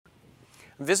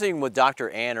I'm visiting with Dr.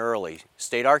 Ann Early,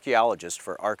 state archaeologist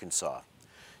for Arkansas.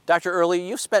 Dr. Early,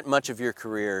 you've spent much of your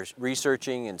career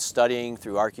researching and studying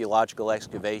through archaeological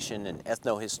excavation and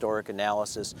ethnohistoric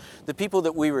analysis the people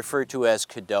that we refer to as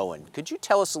Caddoan. Could you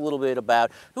tell us a little bit about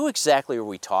who exactly are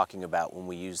we talking about when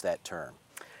we use that term?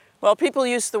 Well, people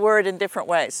use the word in different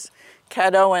ways.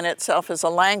 Caddoan itself is a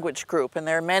language group, and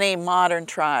there are many modern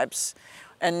tribes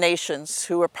and nations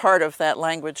who are part of that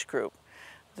language group.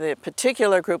 The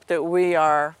particular group that we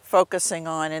are focusing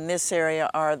on in this area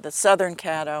are the Southern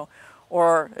Caddo,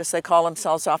 or as they call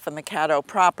themselves often, the Caddo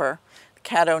proper, the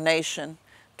Caddo Nation,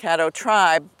 Caddo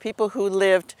tribe, people who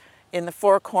lived in the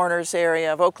Four Corners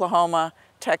area of Oklahoma,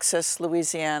 Texas,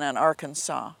 Louisiana, and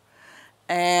Arkansas.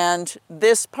 And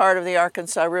this part of the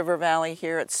Arkansas River Valley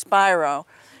here at Spiro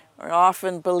are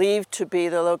often believed to be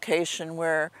the location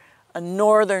where a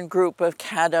northern group of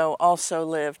Caddo also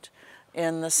lived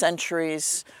in the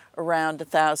centuries around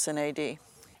 1000 AD.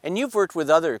 And you've worked with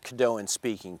other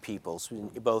Caddoan-speaking peoples,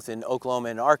 both in Oklahoma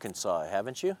and Arkansas,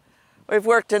 haven't you? We've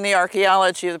worked in the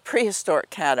archaeology of the prehistoric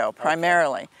Caddo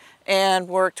primarily, and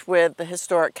worked with the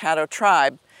historic Caddo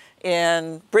tribe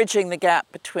in bridging the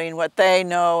gap between what they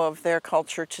know of their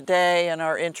culture today and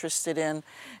are interested in,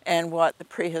 and what the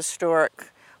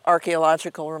prehistoric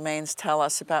archaeological remains tell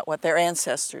us about what their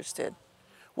ancestors did.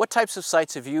 What types of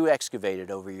sites have you excavated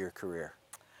over your career?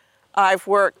 I've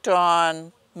worked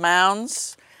on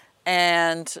mounds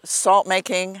and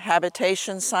salt-making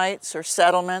habitation sites or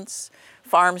settlements,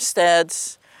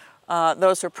 farmsteads.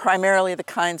 Those are primarily the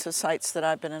kinds of sites that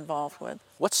I've been involved with.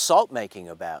 What's salt-making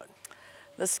about?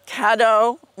 The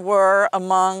Caddo were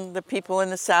among the people in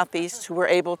the southeast who were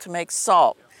able to make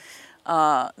salt.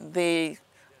 The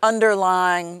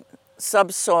underlying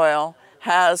subsoil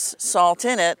has salt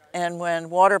in it, and when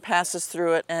water passes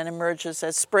through it and emerges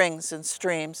as springs and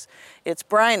streams, it's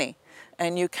briny.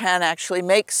 And you can actually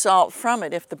make salt from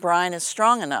it if the brine is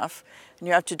strong enough, and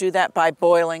you have to do that by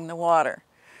boiling the water.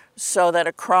 So that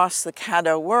across the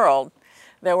Caddo world,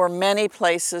 there were many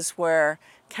places where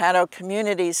Caddo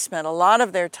communities spent a lot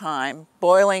of their time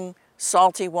boiling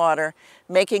salty water,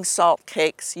 making salt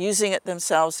cakes, using it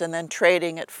themselves, and then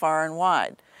trading it far and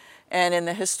wide. And in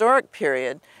the historic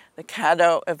period, the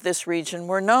Caddo of this region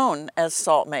were known as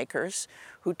salt makers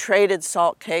who traded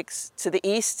salt cakes to the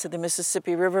east, to the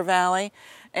Mississippi River Valley,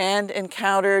 and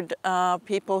encountered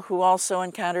people who also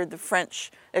encountered the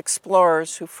French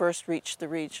explorers who first reached the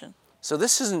region. So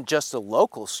this isn't just a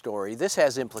local story, this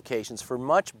has implications for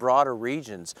much broader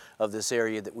regions of this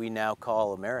area that we now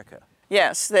call America.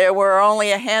 Yes, there were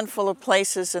only a handful of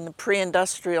places in the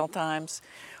pre-industrial times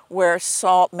where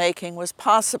salt making was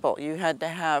possible. You had to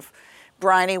have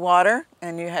briny water,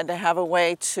 and you had to have a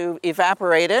way to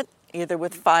evaporate it, either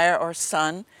with fire or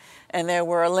sun, and there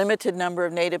were a limited number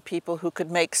of native people who could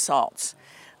make salts.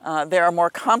 There are more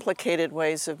complicated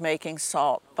ways of making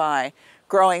salt by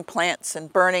growing plants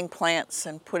and burning plants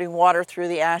and putting water through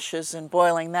the ashes and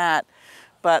boiling that,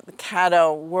 but the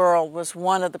Caddo world was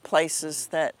one of the places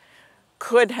that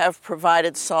could have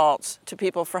provided salts to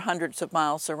people for hundreds of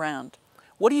miles around.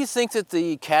 What do you think that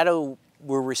the Caddo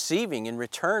were receiving in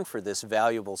return for this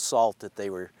valuable salt that they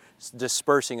were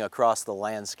dispersing across the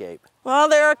landscape? Well,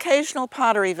 there are occasional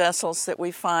pottery vessels that we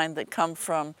find that come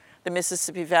from the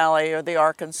Mississippi Valley or the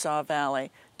Arkansas Valley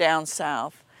down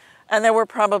south. And there were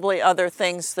probably other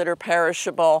things that are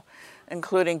perishable,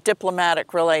 including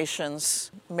diplomatic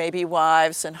relations, maybe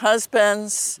wives and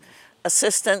husbands,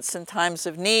 assistance in times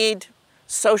of need.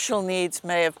 Social needs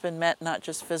may have been met, not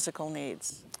just physical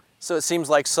needs. So it seems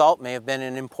like salt may have been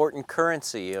an important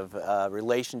currency of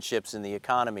relationships in the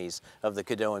economies of the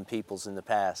Caddoan peoples in the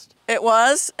past. It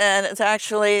was, and it's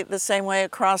actually the same way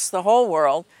across the whole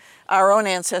world. Our own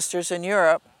ancestors in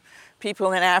Europe,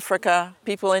 people in Africa,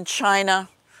 people in China,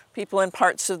 people in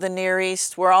parts of the Near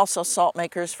East were also salt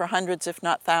makers for hundreds, if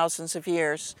not thousands of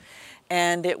years.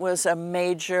 And it was a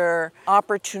major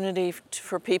opportunity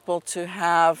for people to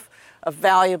have a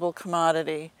valuable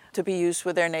commodity to be used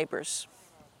with their neighbors.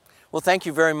 Well, thank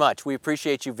you very much. We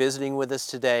appreciate you visiting with us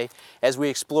today as we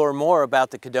explore more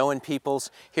about the Caddoan peoples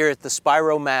here at the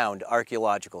Spiro Mound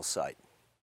Archaeological Site.